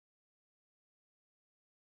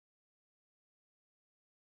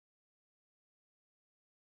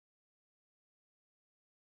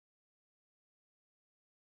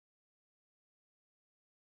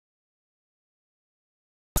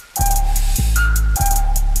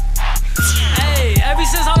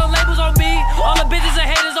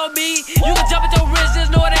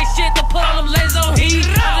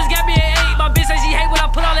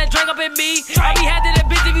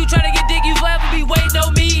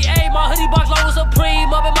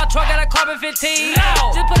Supreme. Up in my truck, got a carbon 15.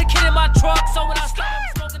 Just put a kid in my truck, so when I stop,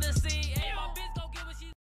 I'm smoking the seed. Hey, my bitch gon' get what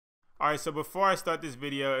she. Alright, so before I start this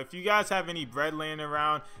video, if you guys have any bread laying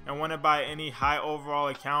around and want to buy any high overall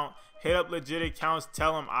account, hit up legit accounts,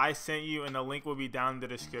 tell them I sent you, and the link will be down in the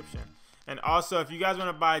description. And also, if you guys want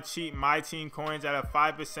to buy cheap My Team coins at a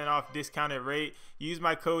 5% off discounted rate, use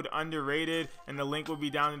my code underrated, and the link will be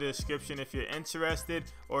down in the description if you're interested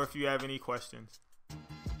or if you have any questions.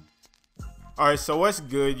 Alright, so what's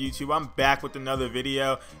good, YouTube? I'm back with another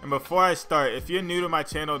video, and before I start, if you're new to my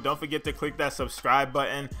channel, don't forget to click that subscribe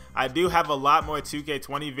button. I do have a lot more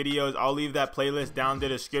 2K20 videos. I'll leave that playlist down in the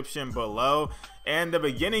description below. And the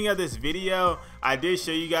beginning of this video, I did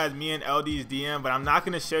show you guys me and LD's DM, but I'm not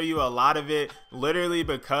going to show you a lot of it, literally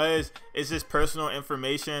because it's just personal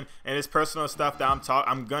information and it's personal stuff that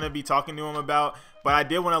I'm going to be talking to him about. But I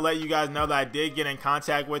did want to let you guys know that I did get in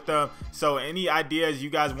contact with them. So any ideas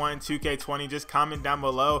you guys want in 2K20, just comment down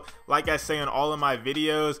below, like I say in all of my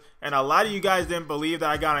videos. And a lot of you guys didn't believe that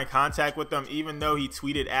I got in contact with them, even though he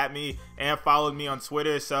tweeted at me and followed me on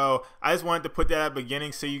Twitter. So I just wanted to put that at the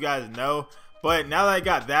beginning so you guys know. But now that I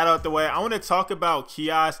got that out the way, I want to talk about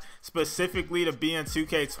KIOSK specifically to be in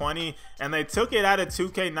 2K20, and they took it out of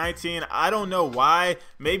 2K19. I don't know why.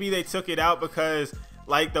 Maybe they took it out because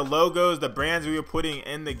like the logos, the brands we were putting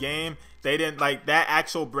in the game, they didn't like that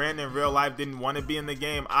actual brand in real life didn't want to be in the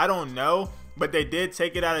game. I don't know, but they did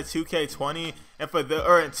take it out of 2K20 and in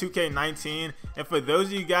 2K19. And for those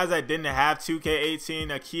of you guys that didn't have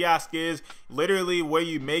 2K18, a KIOSK is literally where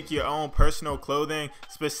you make your own personal clothing,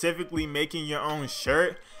 specifically making your own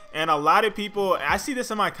shirt. And a lot of people, I see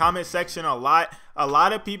this in my comment section a lot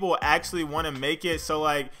of people actually want to make it so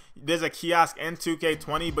like there's a KIOSK in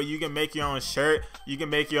 2K20, but you can make your own shirt, you can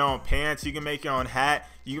make your own pants, you can make your own hat,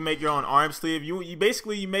 you can make your own arm sleeve. You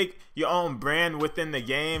basically make your own brand within the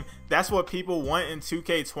game. That's what people want in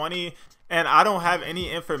 2K20. And I don't have any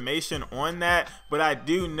information on that, but I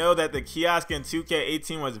do know that the KIOSK in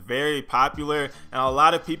 2K18 was very popular and a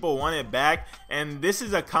lot of people want it back. And this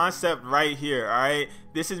is a concept right here, alright?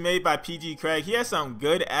 This is made by PG Craig. He has some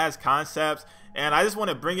good ass concepts, and I just want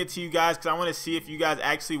to bring it to you guys because I want to see if you guys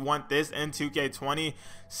actually want this in 2K20.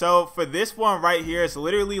 So for this one right here, it's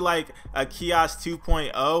literally like a KIOSK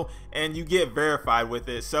 2.0, and you get verified with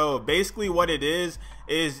it. So basically what it is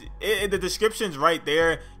the description's right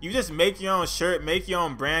there. You just make your own shirt, make your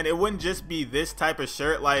own brand. It wouldn't just be this type of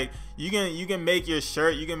shirt. Like you can make your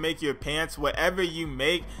shirt, you can make your pants, whatever you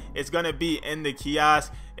make, it's gonna be in the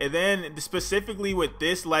KIOSK. And then specifically with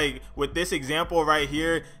this, like with this example right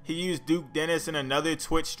here, he used Duke Dennis and another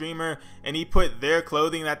Twitch streamer, and he put their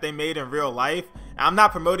clothing that they made in real life. I'm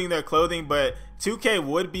not promoting their clothing, but 2K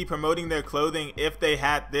would be promoting their clothing if they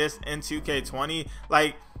had this in 2K20.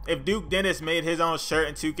 Like if Duke Dennis made his own shirt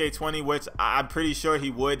in 2K20, which I'm pretty sure he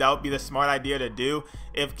would, that would be the smart idea to do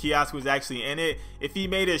if KIOSK was actually in it. If he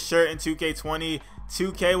made his shirt in 2K20,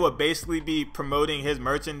 2K would basically be promoting his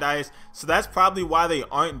merchandise. So that's probably why they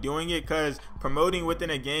aren't doing it, because promoting within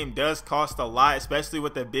a game does cost a lot, especially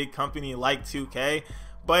with a big company like 2K.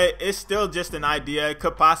 But it's still just an idea. It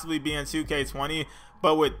could possibly be in 2K20.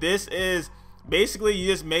 But what this is, basically you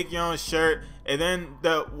just make your own shirt, and then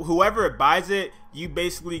whoever buys it, you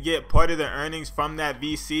basically get part of the earnings from that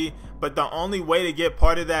VC. But the only way to get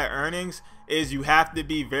part of that earnings is you have to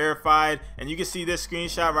be verified. And you can see this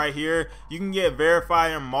screenshot right here. You can get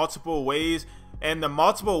verified in multiple ways, and the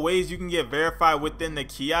multiple ways you can get verified within the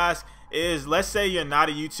KIOSK is, let's say you're not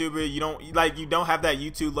a YouTuber, you don't have that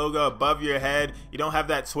YouTube logo above your head, you don't have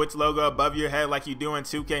that Twitch logo above your head like you do in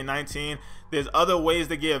 2K19. There's other ways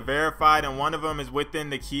to get verified, and one of them is within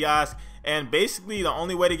the KIOSK. And basically the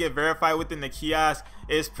only way to get verified within the KIOSK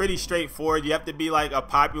is pretty straightforward. You have to be like a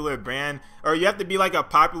popular brand, or you have to be like a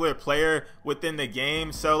popular player within the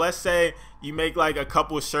game. So let's say you make like a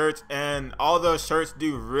couple shirts and all those shirts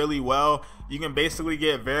do really well, you can basically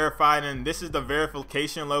get verified. And this is the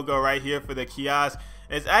verification logo right here for the KIOSK.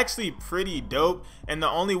 It's actually pretty dope, and the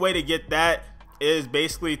only way to get that is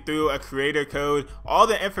basically through a creator code. All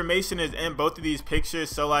the information is in both of these pictures,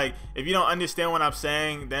 so like if you don't understand what I'm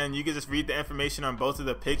saying, then you can just read the information on both of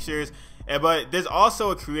the pictures. But there's also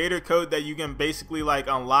a creator code that you can basically like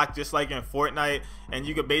unlock just like in Fortnite, and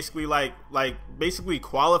you could basically basically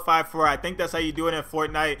qualify for it. I think that's how you do it in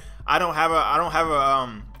Fortnite. I don't have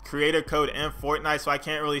a creator code in Fortnite, so I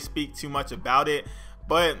can't really speak too much about it.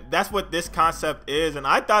 But that's what this concept is, and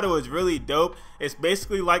I thought it was really dope. It's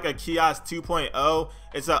basically like a kiosk 2.0.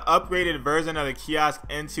 It's an upgraded version of the kiosk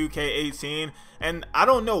in 2K18, and I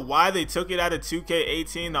don't know why they took it out of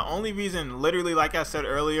 2K18. The only reason, literally like I said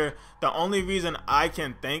earlier, the only reason I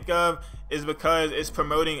can think of is because it's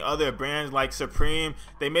promoting other brands like Supreme.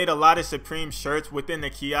 They made a lot of Supreme shirts within the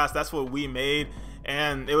kiosk. That's what we made,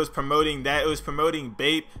 and it was promoting that. It was promoting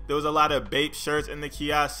Bape. There was a lot of Bape shirts in the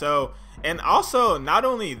kiosk. So, and also not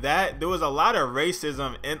only that, there was a lot of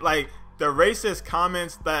racism and like the racist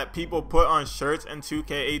comments that people put on shirts in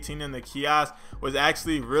 2K18 in the kiosk was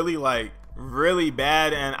actually really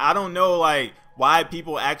bad. And I don't know like why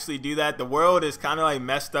people actually do that. The world is kind of like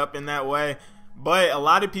messed up in that way. But a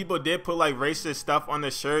lot of people did put like racist stuff on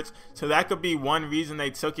the shirts, so that could be one reason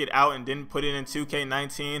they took it out and didn't put it in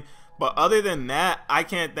 2K19. But other than that, I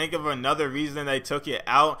can't think of another reason they took it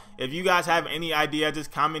out. If you guys have any idea,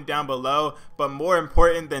 just comment down below. But more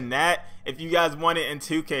important than that, if you guys want it in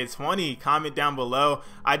 2K20, comment down below.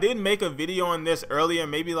 I did make a video on this earlier,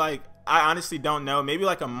 maybe like, I honestly don't know, maybe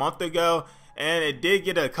like a month ago, and it did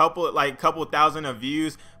get a couple thousand of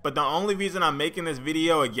views. But the only reason I'm making this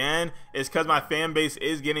video again is because my fan base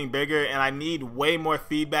is getting bigger and I need way more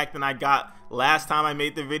feedback than I got last time I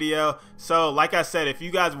made the video. So like I said, if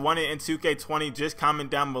you guys want it in 2K20, just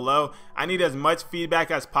comment down below. I need as much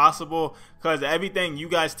feedback as possible because everything you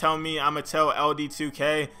guys tell me, I'm gonna tell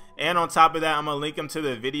LD2K, and on top of that, I'm gonna link them to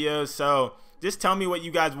the videos. So just tell me what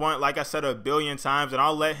you guys want, like I said a billion times, and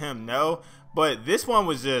I'll let him know. But this one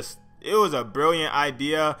was just, it was a brilliant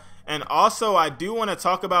idea. And also, I do want to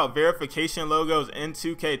talk about verification logos in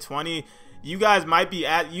 2K20. You guys might be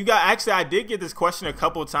actually, I did get this question a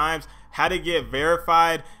couple times, how to get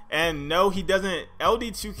verified. And no, he doesn't,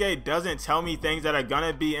 LD2K doesn't tell me things that are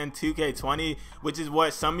gonna be in 2K20, which is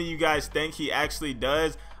what some of you guys think he actually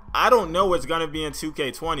does. I don't know what's gonna be in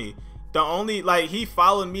 2K20. The only, like, he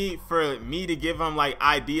followed me for me to give him like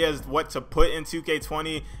ideas what to put in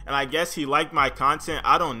 2K20, and I guess he liked my content.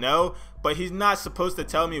 I don't know, but he's not supposed to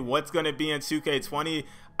tell me what's gonna be in 2K20.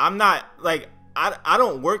 I'm not like, I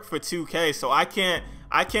don't work for 2K, so I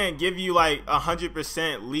can't give you like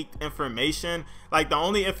 100% leaked information. Like, the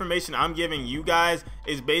only information I'm giving you guys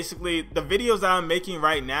is basically the videos that I'm making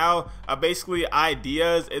right now are basically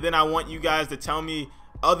ideas, and then I want you guys to tell me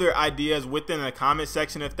other ideas within the comment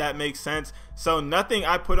section, if that makes sense. So nothing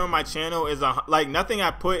I put on my channel is nothing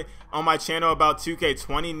I put on my channel about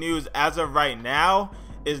 2K20 news as of right now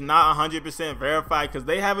is not 100% verified, because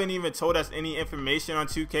they haven't even told us any information on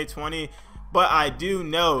 2K20. But I do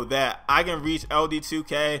know that I can reach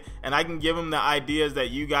LD2K and I can give him the ideas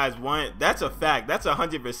that you guys want. That's a fact. That's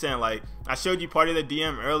 100%. Like, I showed you part of the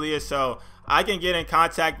DM earlier, so I can get in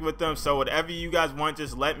contact with them. So whatever you guys want,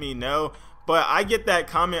 just let me know. But I get that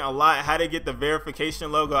comment a lot, how to get the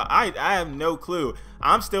verification logo. I have no clue.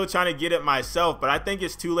 I'm still trying to get it myself, but I think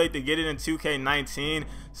it's too late to get it in 2K19.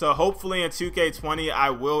 So hopefully in 2K20 I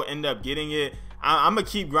will end up getting it. I'm gonna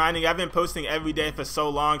keep grinding. I've been posting every day for so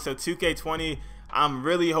long, so 2K20 I'm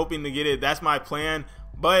really hoping to get it. That's my plan.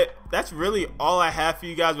 But that's really all I have for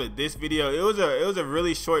you guys with this video. It was a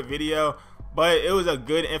really short video, but it was a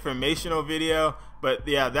good informational video. But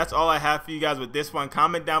yeah, that's all I have for you guys with this one.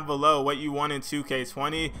 Comment down below what you want in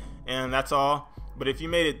 2K20, and that's all. But if you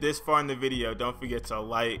made it this far in the video, don't forget to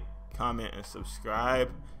like, comment, and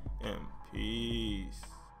subscribe, and peace.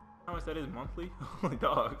 How much that is monthly? Holy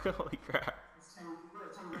dog, holy crap.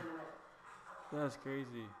 That's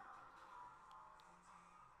crazy.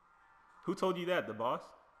 Who told you that? The boss?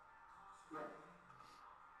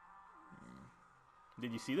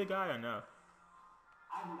 Did you see the guy or no?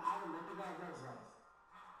 I haven't met the guy, his wife.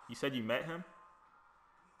 You said you met him?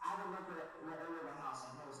 I haven't met the owner of the house,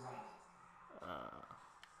 I met his wife.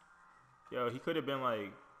 Yo, he could have been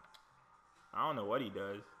like, I don't know what he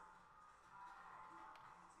does.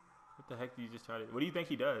 What the heck do you just try to, what do you think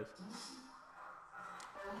he does?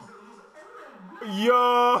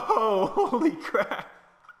 Yo, holy crap.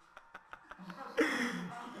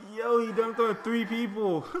 Yo, he dunked on 3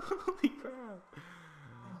 people. Holy crap.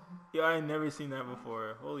 Yo, I ain't never seen that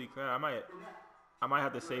before. Holy crap. I might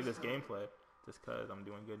have to save this gameplay just cause I'm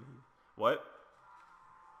doing good. What?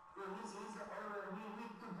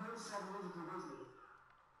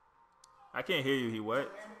 I can't hear you. He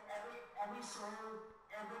what? Every song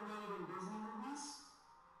ever made in Disney movies,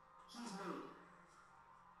 he's made.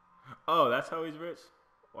 Oh, that's how he's rich?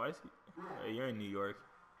 Why is he? Hey, you're in New York.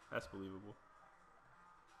 That's believable.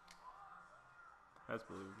 That's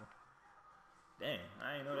believable. Dang,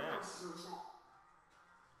 I didn't know that.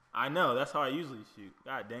 I know, that's how I usually shoot.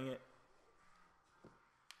 God dang it.